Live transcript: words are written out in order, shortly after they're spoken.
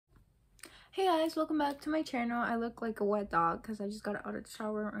Hey guys, welcome back to my channel. I look like a wet dog because I just got out of the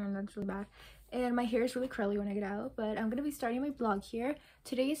shower and that's really bad. And my hair is really curly when I get out, but I'm gonna be starting my vlog here.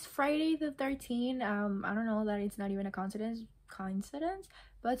 Today is Friday the 13th. I don't know that it's not even a coincidence,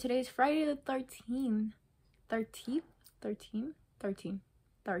 but today is Friday the 13th. 13th? 13? 13.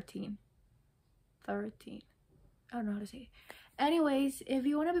 13. 13. I don't know how to say it. Anyways, if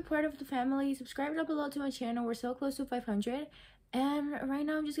you want to be part of the family, subscribe down below to my channel. We're so close to 500. And right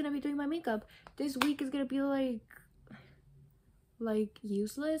now I'm just gonna be doing my makeup. This week is gonna be like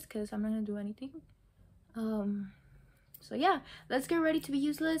useless because I'm not gonna do anything. So yeah, let's get ready to be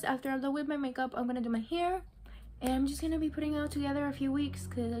useless. After I'm done with my makeup, I'm gonna do my hair, and I'm just gonna be putting out together a few weeks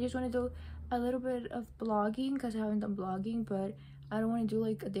because I just want to do a little bit of blogging because I haven't done blogging, but I don't want to do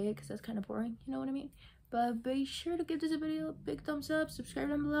like a day because that's kind of boring, you know what I mean? But be sure to give this video a big thumbs up, subscribe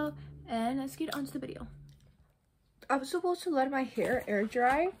down below, and let's get on to the video. I'm supposed to let my hair air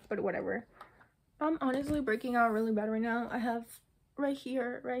dry, but whatever. I'm honestly breaking out really bad right now. I have right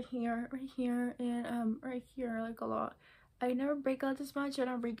here, and right here, like a lot. I never break out this much and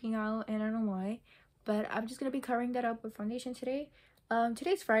I'm breaking out, and I don't know why. But I'm just gonna be covering that up with foundation today.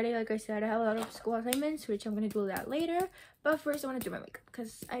 Today's Friday, like I said. I have a lot of school assignments, which I'm gonna do that later. But first I wanna do my makeup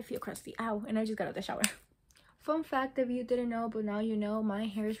because I feel crusty. Ow, and I just got out of the shower. Fun fact, if you didn't know, but now you know, my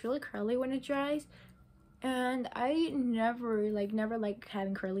hair is really curly when it dries. And I never like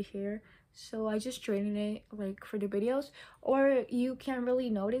having curly hair, so I just straighten it like for the videos, or you can't really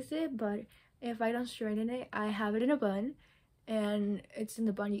notice it, but if I don't straighten it, I have it in a bun, and it's in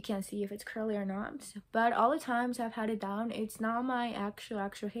the bun. You can't see if it's curly or not, but all the times I've had it down, it's not my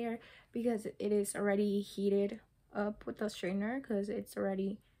actual hair because it is already heated up with the straightener because it's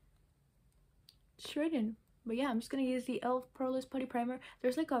already straightened. But yeah, I'm just gonna use the e.l.f. Poreless Putty Primer.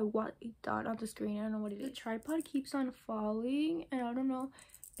 There's like a white dot on the screen. I don't know what it is. The tripod keeps on falling, and I don't know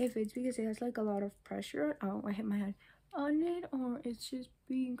if it's because it has like a lot of pressure. Oh, I hit my head on it, or it's just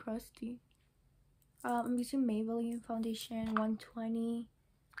being crusty. I'm using Maybelline foundation 120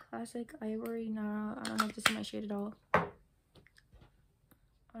 Classic Ivory. Nah, I don't know if this is my shade at all. I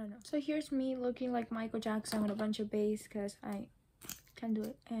don't know. So here's me looking like Michael Jackson with a bunch of base because I can do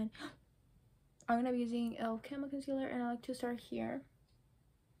it. And I'm gonna be using e.l.f. Camo Concealer, and I like to start here.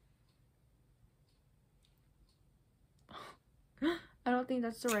 I don't think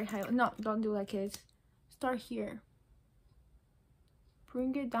that's the right height. No, don't do that, kids. Start here.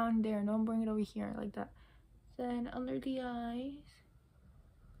 Bring it down there. Don't bring it over here like that. Then under the eyes,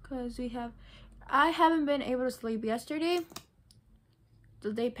 because I haven't been able to sleep yesterday.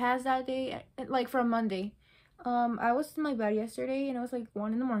 The day past that day, like from Monday. I was in my bed yesterday, and it was like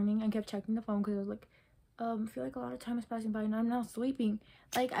 1 in the morning. I kept checking the phone because I was like, I feel like a lot of time is passing by, and I'm now sleeping.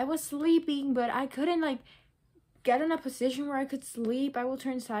 Like, I was sleeping, but I couldn't like get in a position where I could sleep. I will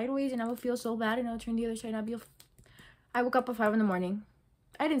turn sideways, and I will feel so bad, and I'll turn the other side, and I woke up at 5 in the morning.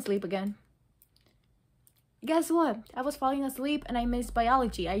 I didn't sleep again. Guess what? I was falling asleep, and I missed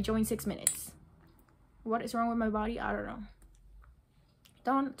biology. I joined 6 minutes. What is wrong with my body? I don't know.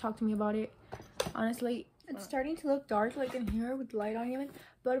 Don't talk to me about it. Honestly, it's starting to look dark like in here with light on even,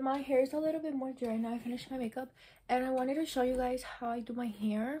 but my hair is a little bit more dry now. I finished my makeup, and I wanted to show you guys how I do my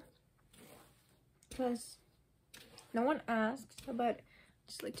hair because no one asks, but I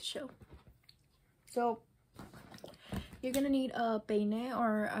just like to show. So you're gonna need a peine,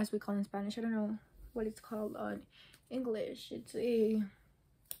 or as we call it in Spanish, I don't know what it's called on English. It's a,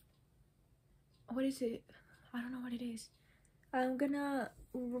 what is it? I don't know what it is. I'm gonna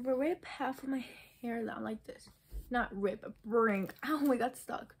rip half of my hair down like this. Not rip, bring. Oh, I got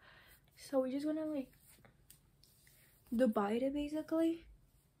stuck. So we're just gonna like divide it basically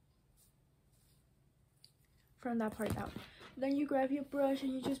from that part out. Then you grab your brush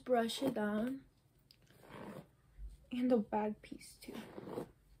and you just brush it down. And the back piece too.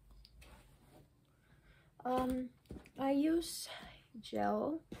 I use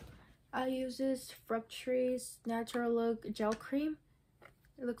gel. I use this Fructis Natural Look gel cream.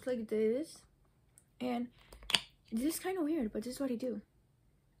 It looks like this, and this is kind of weird, but this is what I do.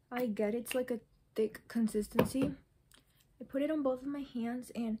 I get it's like a thick consistency. I put it on both of my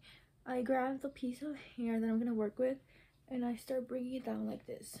hands, and I grab the piece of hair that I'm gonna work with, and I start bringing it down like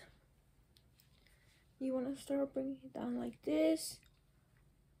this. You want to start bringing it down like this,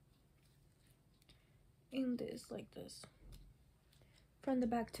 and this like this, from the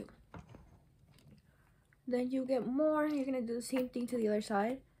back too. Then you get more. You're gonna do the same thing to the other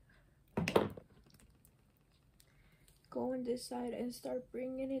side. Go on this side and start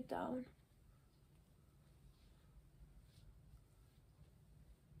bringing it down.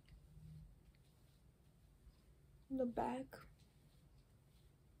 The back.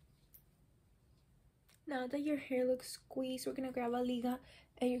 Now that your hair looks squeezed, we're gonna grab a liga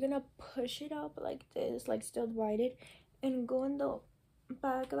and you're gonna push it up like this, like still divided, and go in the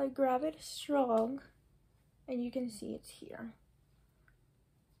back, like grab it strong, and you can see it's here.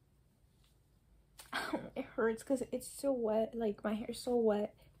 It hurts because it's so wet, like my hair's so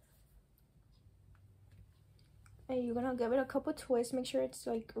wet. And you're gonna give it a couple twists, make sure it's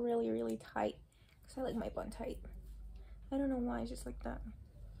like really tight, because I like my bun tight. I don't know why, it's just like that.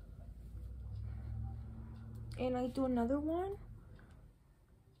 And I do another one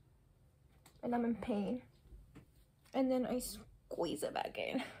and I'm in pain, and then I squeeze it back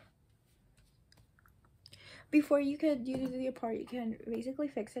in. Before you could do the part, you can basically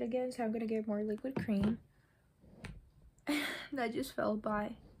fix it again. So I'm gonna get more liquid cream. That just fell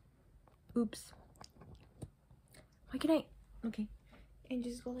by. Oops. Why can I? Okay, and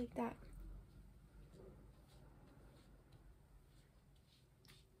just go like that.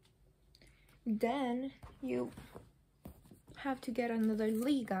 Then you have to get another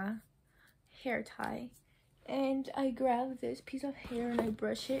liga hair tie, and I grab this piece of hair and I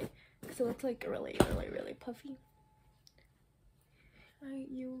brush it because it looks like really puffy.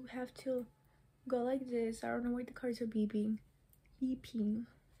 You have to go like this. I don't know why the cards are beeping,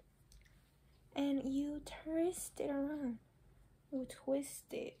 and you twist it around. You twist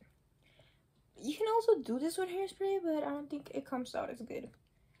it. You can also do this with hairspray, but I don't think it comes out as good.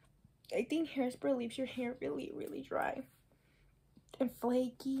 I think hairspray leaves your hair really dry and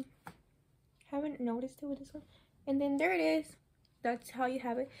flaky. Haven't noticed it with this one. And then there it is. That's how you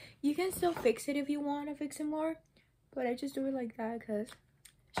have it. You can still fix it if you want to fix it more, but I just do it like that because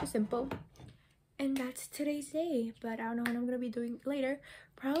it's just simple. And that's today's day, but I don't know what I'm gonna be doing later.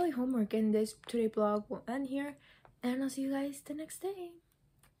 Probably homework, and this today vlog will end here, and I'll see you guys the next day.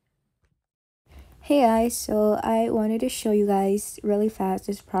 Hey guys, so I wanted to show you guys really fast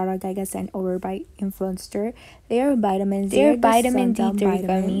this product I got sent over by Influenster. They are vitamins. They're vitamin D3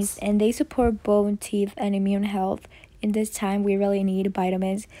 gummies, and they support bone, teeth, and immune health. In this time, we really need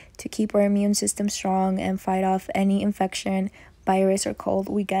vitamins to keep our immune system strong and fight off any infection, virus, or cold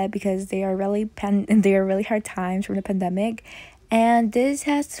we get, because they are really hard times from the pandemic. And this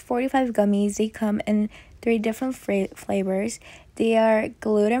has 45 gummies. They come in 3 different flavors. They are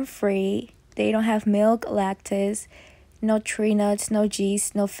gluten-free. They don't have milk, lactose, no tree nuts, no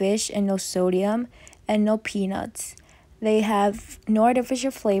yeast, no fish, and no sodium, and no peanuts. They have no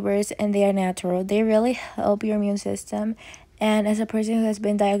artificial flavors, and they are natural. They really help your immune system. And as a person who has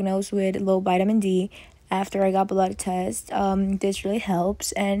been diagnosed with low vitamin D after I got blood test, this really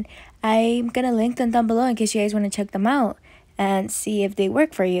helps. And I'm gonna link them down below in case you guys want to check them out and see if they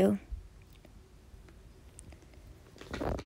work for you.